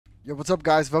Yo, what's up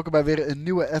guys? Welkom bij weer een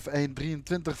nieuwe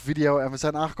F123 video en we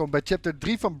zijn aangekomen bij chapter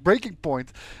 3 van Breaking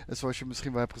Point. En zoals je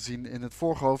misschien wel hebt gezien in het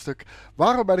vorige hoofdstuk,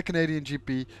 waren we bij de Canadian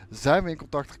GP, zijn we in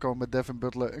contact gekomen met Devon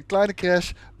Butler. Een kleine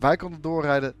crash, wij konden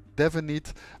doorrijden, Devon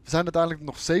niet. We zijn uiteindelijk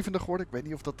nog zevende geworden. Ik weet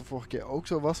niet of dat de vorige keer ook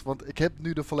zo was, want ik heb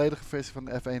nu de volledige versie van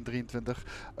de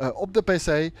F123 op de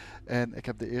PC. En ik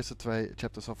heb de eerste twee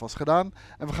chapters alvast gedaan.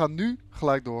 En we gaan nu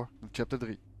gelijk door naar chapter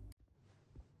 3.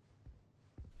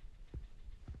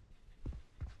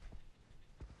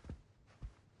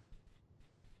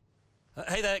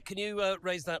 Hey there, can you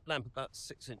raise that lamp about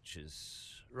 6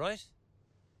 inches, right?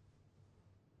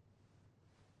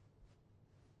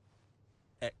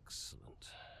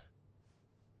 Excellent.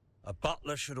 A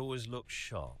butler should always look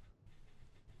sharp.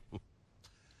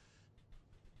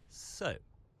 So.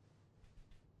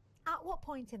 At what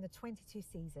point in the 22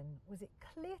 season was it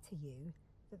clear to you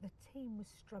that the team was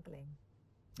struggling?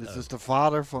 Dit is dus de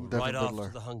vader van Devon Right Butler.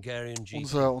 after the Hungarian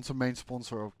GP. Onze main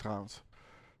sponsor ook trouwens.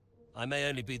 I may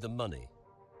only be the money,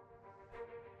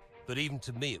 but even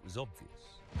to me it was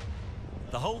obvious.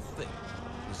 The whole thing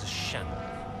was a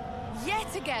shambles.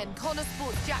 Yet again,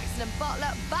 Konnersport Jackson and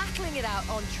Butler battling it out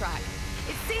on track.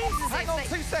 It seems as Hang if on they...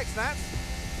 2 seconds, Nat.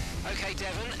 Okay,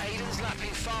 Devon, Aiden's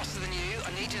lapping faster than you.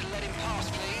 I need you to let him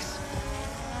pass, please.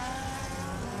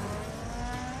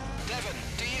 Devon,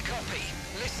 do you copy?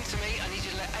 Listen to me, I need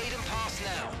you to let Aiden pass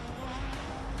now.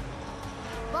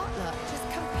 Butler just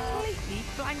completely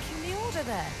blanking the order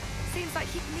there. Seems like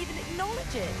he didn't even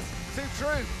acknowledge it. Too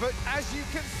true, but as you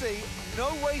can see, no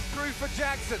way through for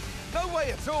Jackson. No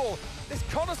way at all. This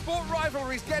Konnersport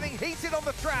rivalry is getting heated on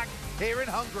the track here in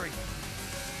Hungary.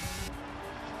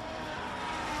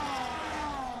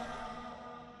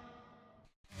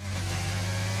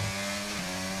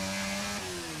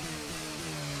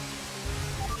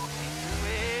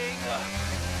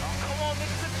 Come on,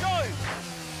 this is a joke.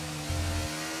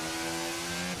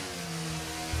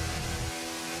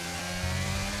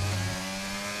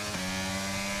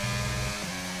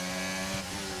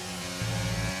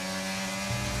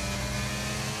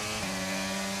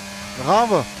 Daar gaan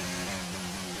we.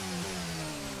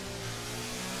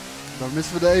 Dan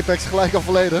missen we de apex gelijk al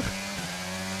volledig.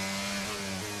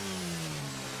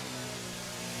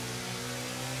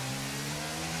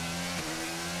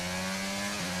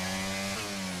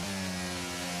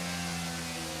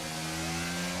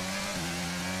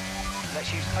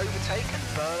 Let's use overtake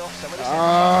and burn off some of this.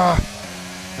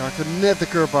 Raakte net de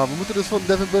curb aan. We moeten dus van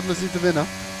Devon Butler zien te winnen.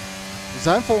 We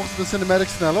zijn volgens de cinematic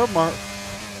sneller, maar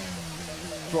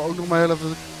ik wil ook nog maar heel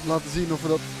even laten zien of we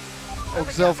dat ook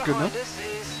zelf kunnen. We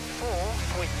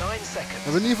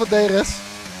hebben in ieder geval DRS.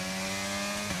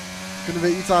 Kunnen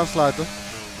we iets aansluiten.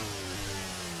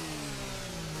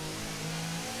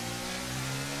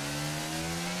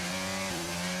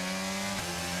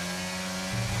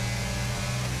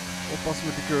 Oppassen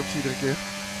met die curbs iedere keer.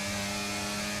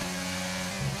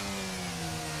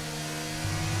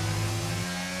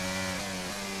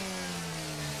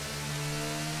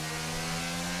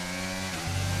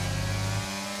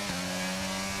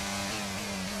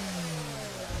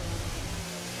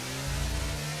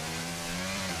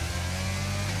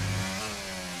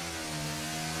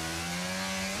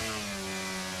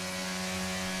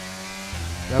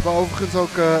 We hebben overigens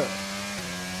ook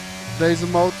deze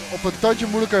mode op een tandje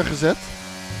moeilijker gezet.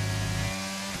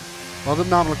 We hadden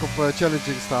hem namelijk op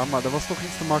challenging staan, maar dat was toch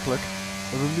iets te makkelijk.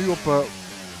 We hebben hem nu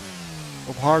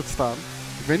op hard staan.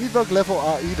 Ik weet niet welk level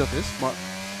AI dat is, maar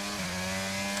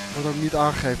dat wordt ook niet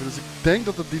aangegeven. Dus ik denk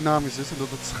dat het dynamisch is en dat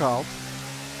het schaalt.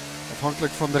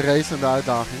 Afhankelijk van de race en de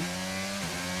uitdaging.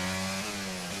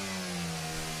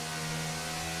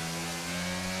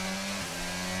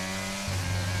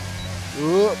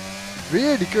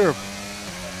 Weer die curve.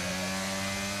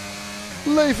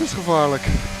 Levensgevaarlijk.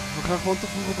 We gaan gewoon te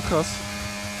vroeg op het gas.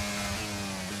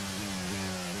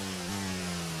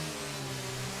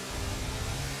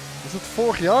 Was het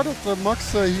vorig jaar dat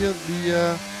Max hier die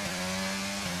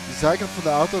zijkant van de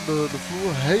auto, de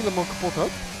vloer, helemaal kapot had?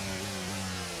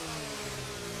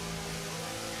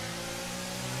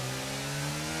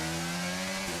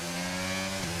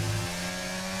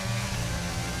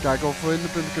 Kijken of we in de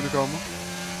punten kunnen komen.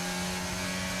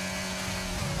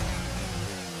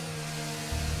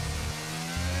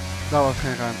 Daar was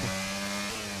geen ruimte.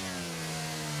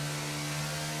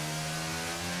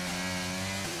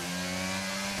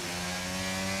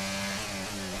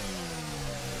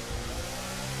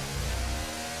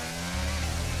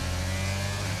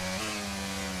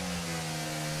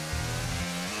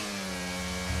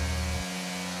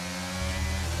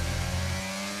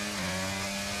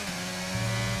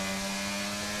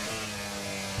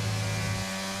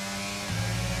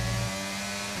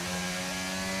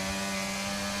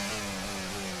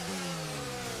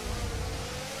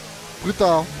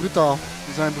 Brutaal, brutaal.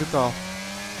 We zijn brutaal.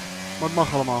 Maar het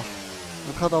mag allemaal.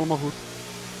 Het gaat allemaal goed.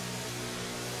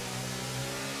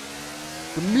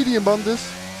 De mediumband dus.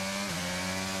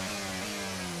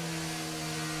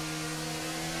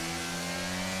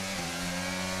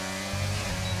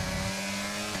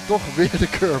 Toch weer de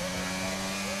curb.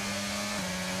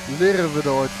 Leren we er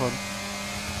ooit van.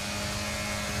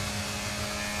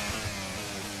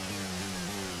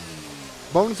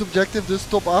 Bonus objective dus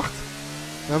top 8.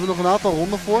 We hebben nog een aantal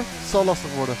ronden voor. Het zal lastig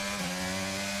worden.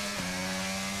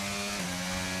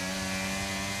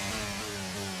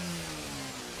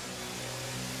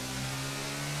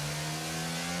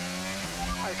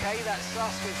 Okay, that's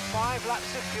us with 5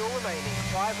 laps of fuel remaining.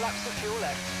 5 laps of fuel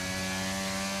left.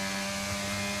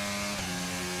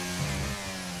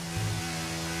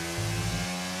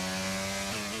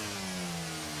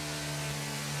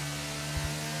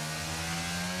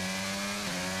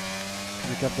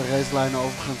 Ik heb de racelijnen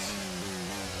overigens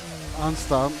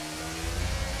aanstaan.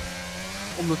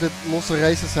 Omdat dit losse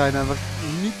races zijn en we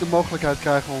niet de mogelijkheid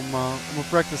krijgen om een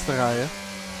practice te rijden.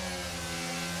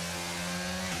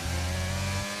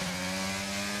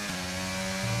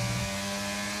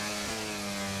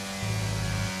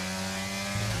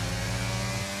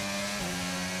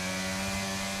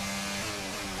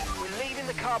 We're leaving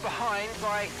the car behind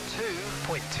by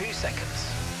 2.2 seconds.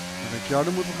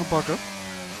 Ricciardo moeten we gaan pakken.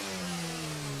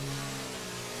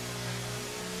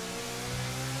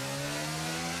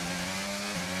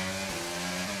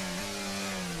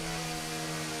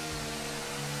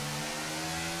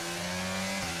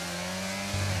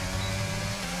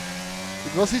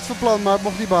 Ik was iets van plan, maar het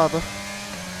mocht niet baten.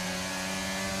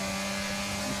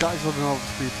 Kijk eens wat een halve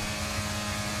speed.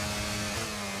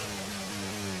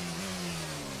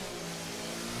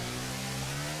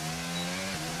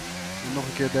 En nog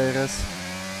een keer DRS.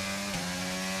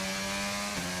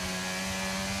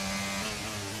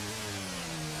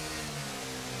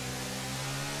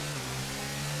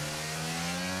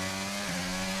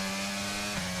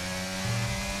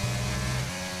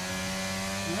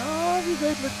 Ja, wie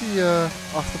weet met die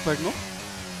achterplek nog.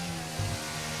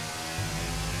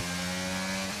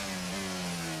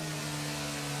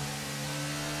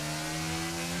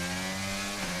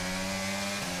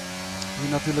 Hier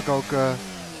natuurlijk ook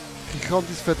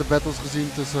gigantisch vette battles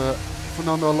gezien tussen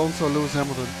Fernando Alonso en Lewis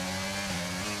Hamilton.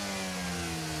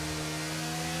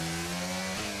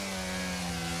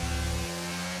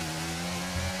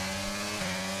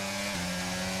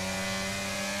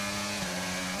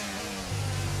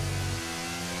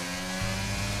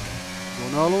 Door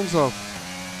naar Alonso.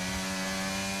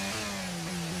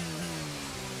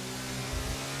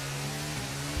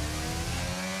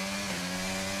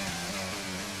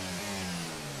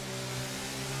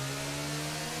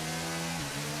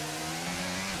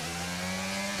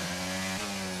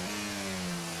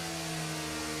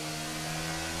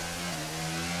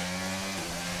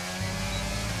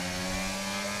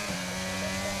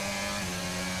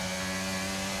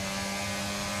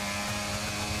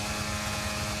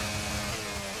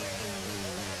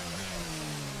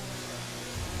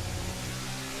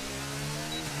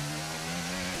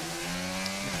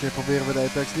 Dit keer proberen we de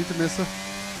apex niet te missen.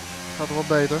 Gaat er wat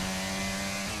beter.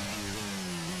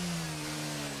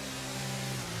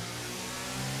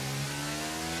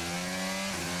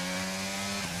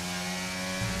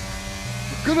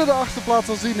 We kunnen de achterplaats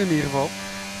al zien in ieder geval.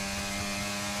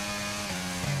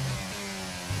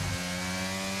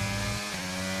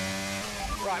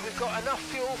 Right, we've got enough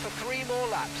fuel for 3 more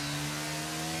laps.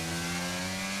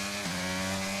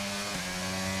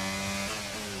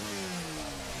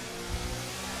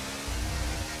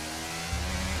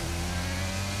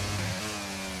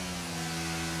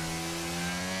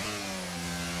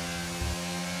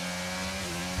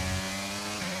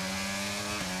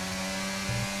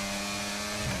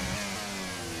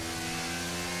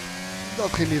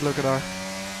 Dat ging niet lukken daar.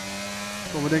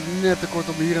 Komen we denk ik net te kort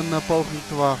om hier een poging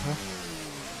te wagen.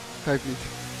 Geeft niet.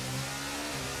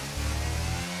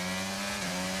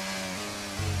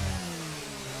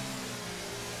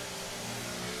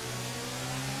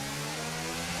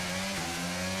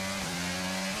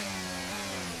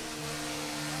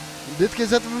 Dit keer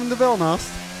zetten we hem er wel naast.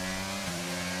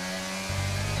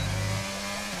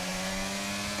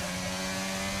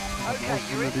 Okay,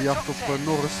 you're in De the jacht top op 10.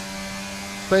 Norris.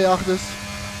 P8 dus.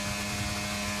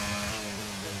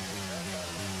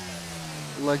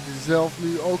 Lijkt hij zelf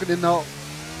nu ook een inhaal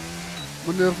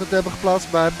manoeuvre te hebben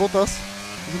geplaatst bij Bottas.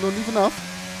 Is er nog niet vanaf.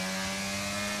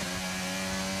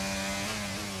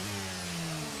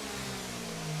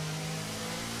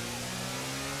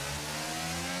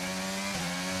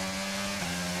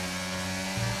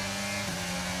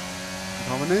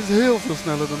 Dan gaan we ineens heel veel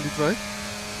sneller dan die twee.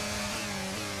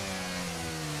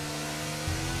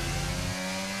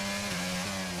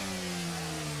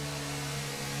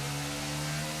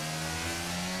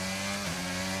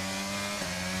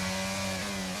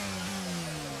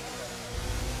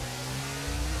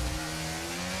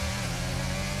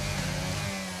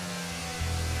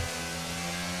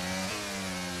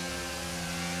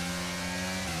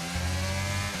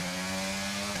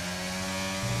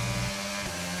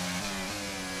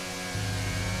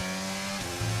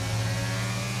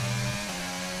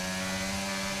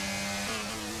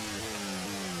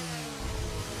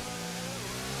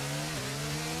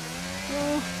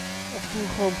 Af en toe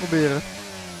gewoon proberen.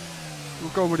 We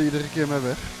komen er iedere keer mee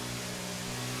weg.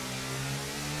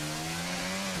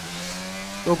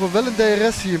 We lopen wel een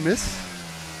DRS hier mis.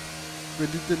 Ik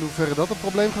weet niet in hoeverre dat een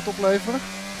probleem gaat opleveren.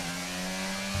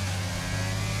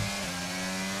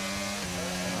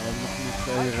 Ja, nog genoeg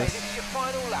DRS. Okay, this is your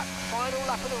final lap. Final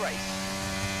lap of the race.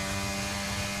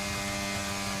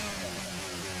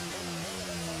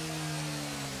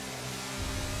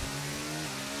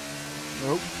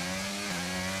 Oh.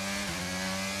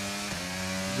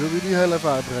 Wil je die heel even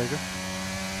uitbreken?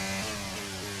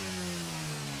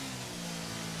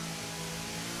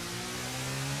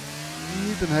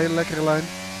 Niet een hele lekkere lijn.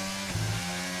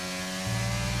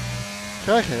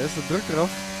 Krijg je eens, de druk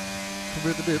eraf.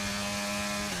 Gebeurt er dit.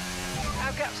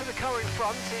 Our gap to the car in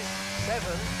front is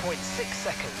 7.6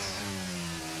 seconds.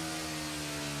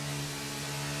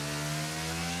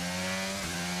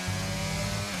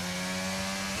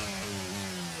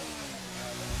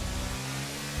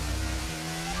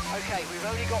 Okay, we've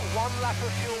only got one lap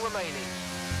of fuel remaining.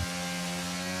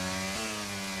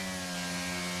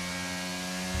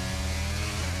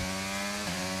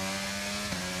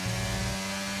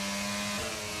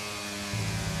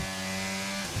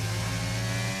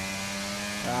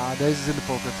 Ja, deze is in de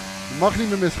pocket. Je mag niet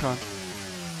meer misgaan.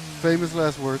 Famous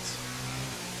last words.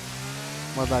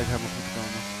 Maar het lijkt helemaal goed te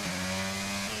komen.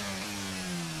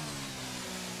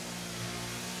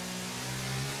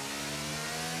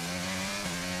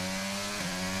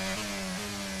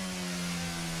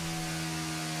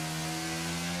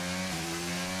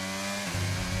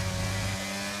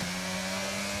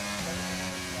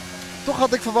 Toch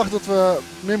had ik verwacht dat we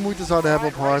meer moeite zouden hebben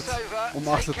op hard om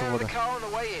achter te worden. Ja,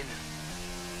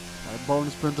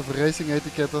 bonuspunten voor racing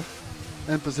etiketten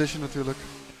en position natuurlijk.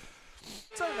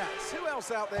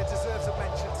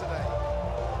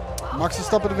 Max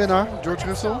Verstappen de winnaar, George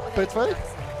Russell, P2.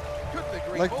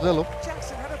 Lijkt het wel op.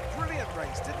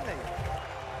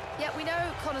 Yeah, we know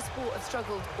Konnersport have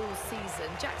struggled all season.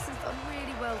 Jackson's done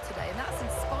really well today, and that's in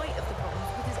spite of the problems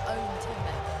with his own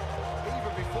teammate.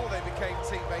 Even before they became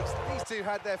teammates, these two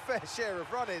had their fair share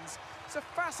of run-ins. It's a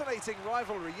fascinating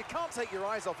rivalry. You can't take your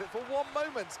eyes off it for one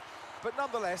moment. But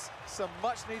nonetheless, some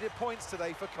much-needed points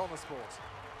today for Konnersport.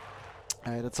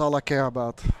 Hey, that's all I care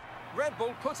about. Red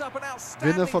Bull put up an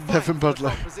outstanding Winnen van Devon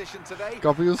Butler.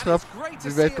 Kampioenschap,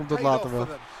 wie weet komt dat later wel.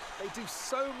 They do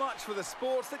so much for the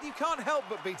sport that you can't help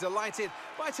but be delighted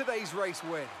by today's race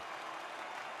win.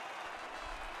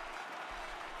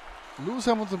 Lewis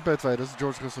Hamilton P2, dat is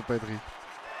George Russell P3.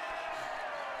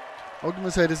 Ook de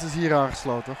Mercedes is hier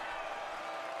aangesloten.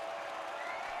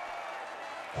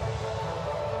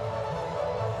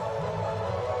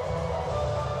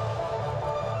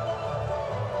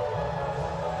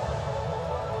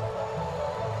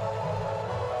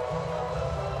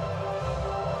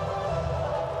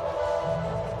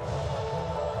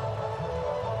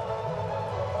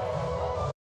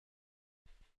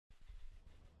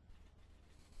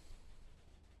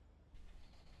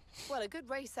 Well, a good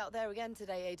race out there again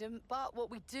today, Aiden. But what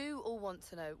we do all want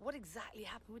to know, what exactly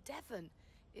happened with Devon?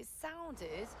 It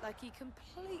sounded like he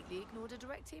completely ignored a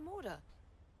direct team order.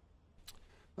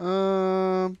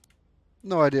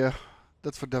 No idea.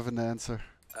 That's for Devon to answer.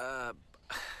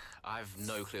 I've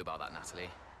no clue about that, Natalie.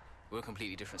 We're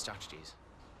completely different strategies.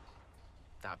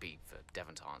 That'd be for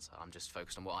Devon to answer. I'm just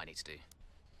focused on what I need to do.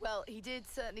 Well, he did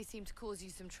certainly seem to cause you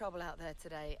some trouble out there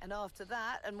today. And after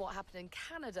that, and what happened in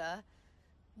Canada,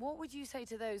 what would you say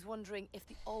to those wondering if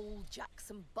the old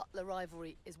Jackson-Butler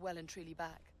rivalry is well and truly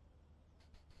back?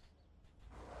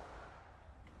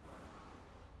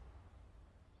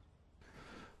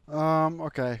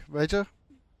 Oké, weet je,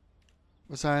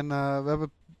 we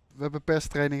hebben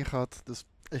perstraining gehad, dus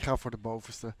ik ga voor de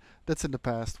bovenste. That's in the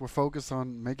past. We're focused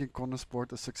on making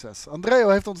Konnersport a success. Andreo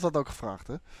heeft ons dat ook gevraagd,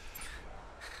 hè?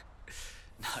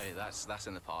 No, that's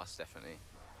in the past, definitely.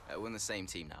 We're in the same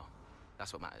team now.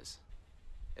 That's what matters.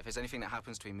 If there's anything that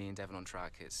happens between me and Devon on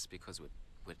track, it's because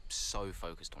we're so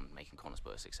focused on making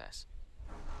Konnersport a success.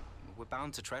 we're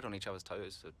bound to tread on each other's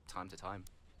toes time to time.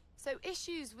 So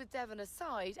issues with Devon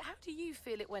aside, how do you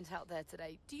feel it went out there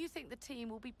today? Do you think the team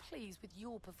will be pleased with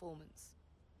your performance?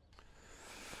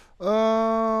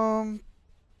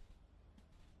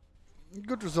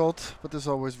 Good result, but there's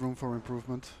always room for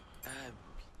improvement.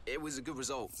 It was a good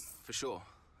result, for sure.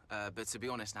 But to be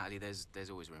honest, Natalie, there's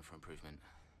always room for improvement.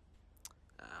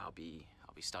 I'll be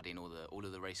studying all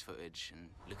of the race footage and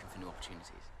looking for new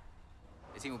opportunities.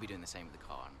 The team will be doing the same with the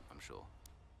car, I'm sure.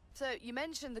 So you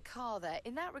mentioned the car there.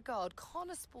 In that regard,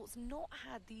 Konnersport's not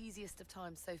had the easiest of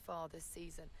times so far this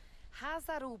season. Has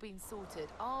that all been sorted?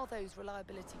 Are those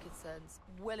reliability concerns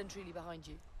well and truly behind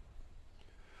you?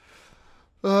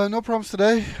 No problems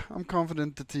today. I'm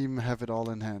confident the team have it all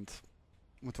in hand.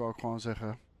 Moeten we ook gewoon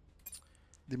zeggen.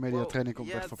 Die media training komt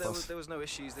echt van pas. There was no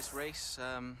issues this race,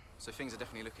 so things are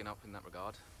definitely looking up in that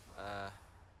regard.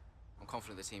 I'm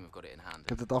confident the team have got it in hand. Ik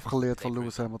heb het afgeleerd van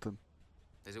Lewis Hamilton.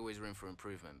 There's always room for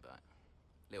improvement, but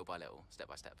little by little, step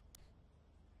by step.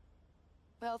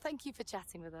 Well, thank you for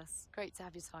chatting with us. Great to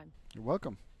have your time. You're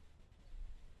welcome.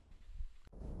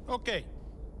 Okay,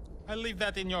 I'll leave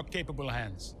that in your capable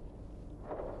hands.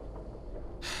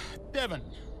 Devon,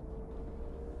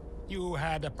 you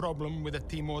had a problem with a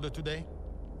team order today?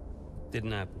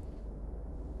 Didn't happen.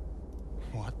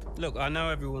 What? Look, I know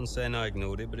everyone's saying I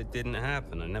ignored it, but it didn't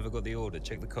happen. I never got the order.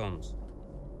 Check the comms.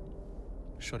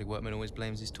 Shoddy workman always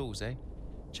blames his tools, eh?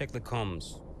 Check the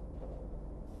comms.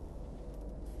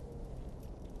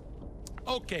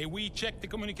 Okay, we checked the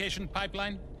communication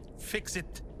pipeline. Fix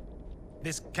it.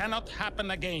 This cannot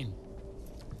happen again.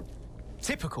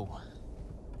 Typical.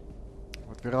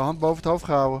 Wordt weer een hand boven het hoofd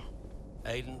gehouden.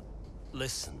 Aiden,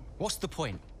 listen. What's the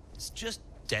point? It's just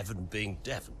Devon being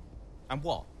Devon. And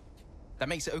what? That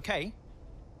makes it okay?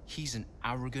 He's an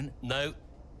arrogant... No,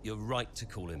 you're right to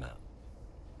call him out.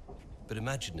 But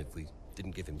imagine if we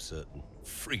didn't give him certain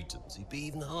freedoms. He'd be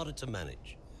even harder to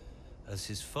manage. As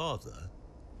his father,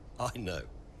 I know.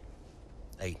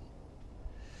 Aiden,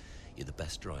 you're the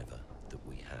best driver that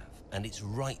we have. And it's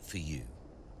right for you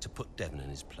to put Devon in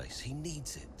his place. He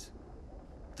needs it.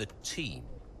 The team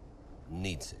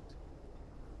needs it.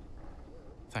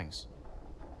 Thanks.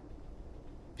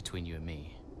 Between you and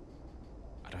me,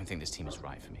 I don't think this team is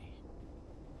right for me.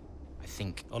 I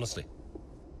think... Honestly,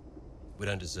 we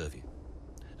don't deserve you.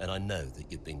 And I know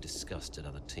that you've been discussed at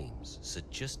other teams, so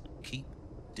just keep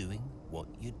doing what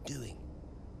you're doing.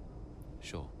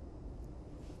 Sure.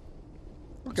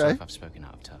 Okay. I'm sorry if I've spoken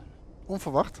out of turn.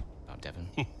 Onverwacht. About Devon.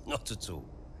 Not at all.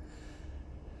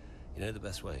 You know the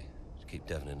best way to keep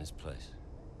Devon in his place?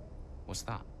 What's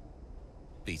that?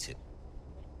 Beat it.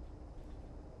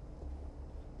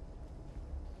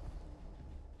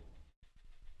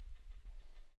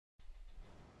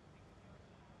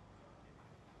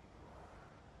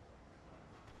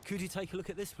 Could you take a look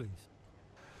at this, please?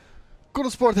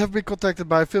 Konnersport have been contacted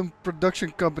by a film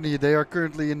production company. They are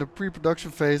currently in the pre-production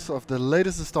phase of the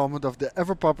latest installment of the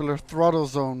ever-popular Throttle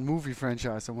Zone movie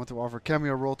franchise and want to offer a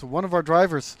cameo role to one of our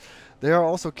drivers. They are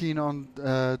also keen on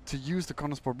to use the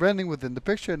Konnersport branding within the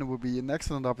picture, and it would be an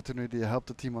excellent opportunity to help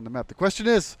the team on the map. The question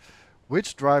is,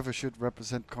 which driver should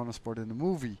represent Konnersport in the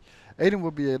movie? Aiden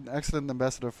would be an excellent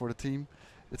ambassador for the team.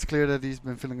 It's clear that he's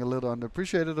been feeling a little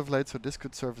underappreciated of late, so this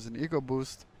could serve as an ego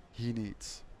boost he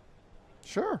needs.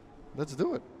 Sure. Let's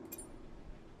do it.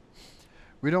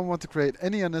 We don't want to create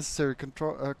any unnecessary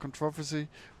controversy.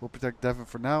 We'll protect Devon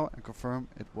for now and confirm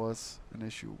it was an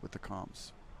issue with the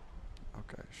comms.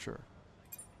 Okay, sure.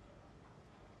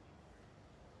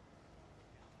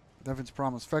 Devon's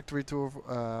promised factory tour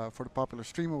for the popular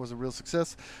streamer was a real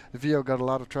success. The video got a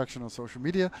lot of traction on social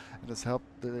media and has helped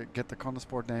get the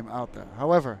Konnersport name out there.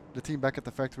 However, the team back at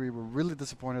the factory were really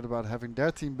disappointed about having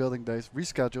their team building days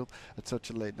rescheduled at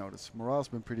such a late notice. Morale's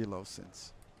been pretty low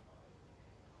since.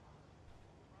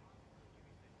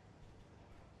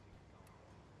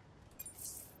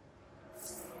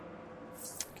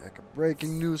 Kijk,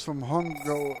 breaking news from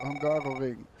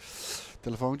Hungaroring.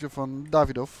 Telefoontje van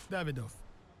Davidov.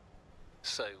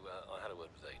 So, I had a word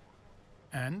with Aiden.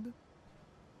 And?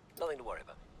 Nothing to worry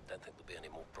about. Don't think there'll be any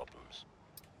more problems.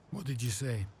 What did you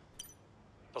say?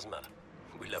 Doesn't matter.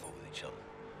 We level with each other.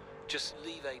 Just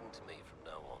leave Aiden to me from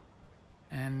now on.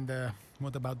 And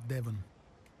what about Devon?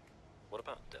 What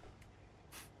about Devon?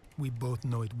 We both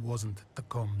know it wasn't the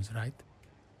comms, right?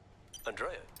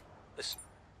 Andrea, listen.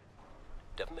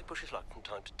 Devon may push his luck from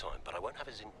time to time, but I won't have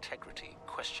his integrity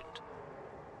questioned.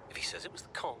 If he says it was the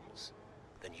comms,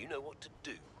 then you know what to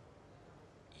do.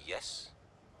 Yes?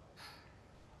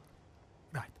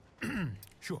 Right.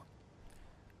 Sure.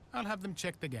 I'll have them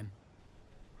checked again.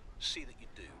 See that you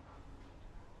do.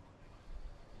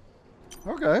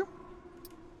 Okay.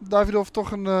 Davidov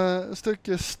toch een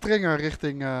stukje strenger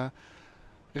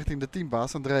richting de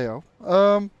teambaas, Andreo.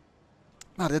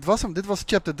 Nou, dit was hem. Dit was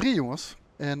chapter 3, jongens.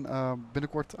 En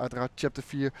binnenkort uiteraard chapter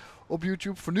 4 op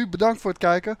YouTube. Voor nu bedankt voor het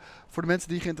kijken. Voor de mensen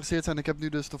die geïnteresseerd zijn. Ik heb nu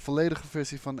dus de volledige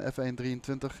versie van F1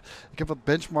 23. Ik heb wat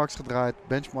benchmarks gedraaid.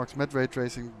 Benchmarks met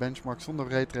raytracing. Benchmarks zonder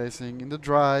raytracing. In de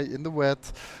dry, in de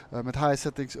wet. Met high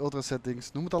settings, ultra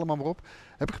settings. Noem het allemaal maar op.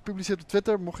 Heb ik gepubliceerd op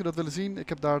Twitter. Mocht je dat willen zien. Ik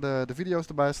heb daar de video's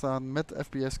erbij staan. Met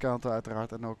FPS counter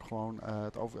uiteraard. En ook gewoon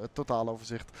het totale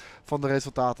overzicht van de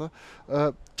resultaten.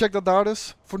 Check dat daar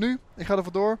dus. Voor nu. Ik ga er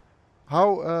vandoor.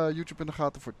 Hou YouTube in de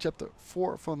gaten voor chapter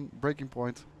 4 van Breaking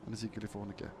Point. En dan zie ik jullie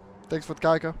volgende keer. Thanks voor het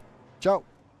kijken. Ciao.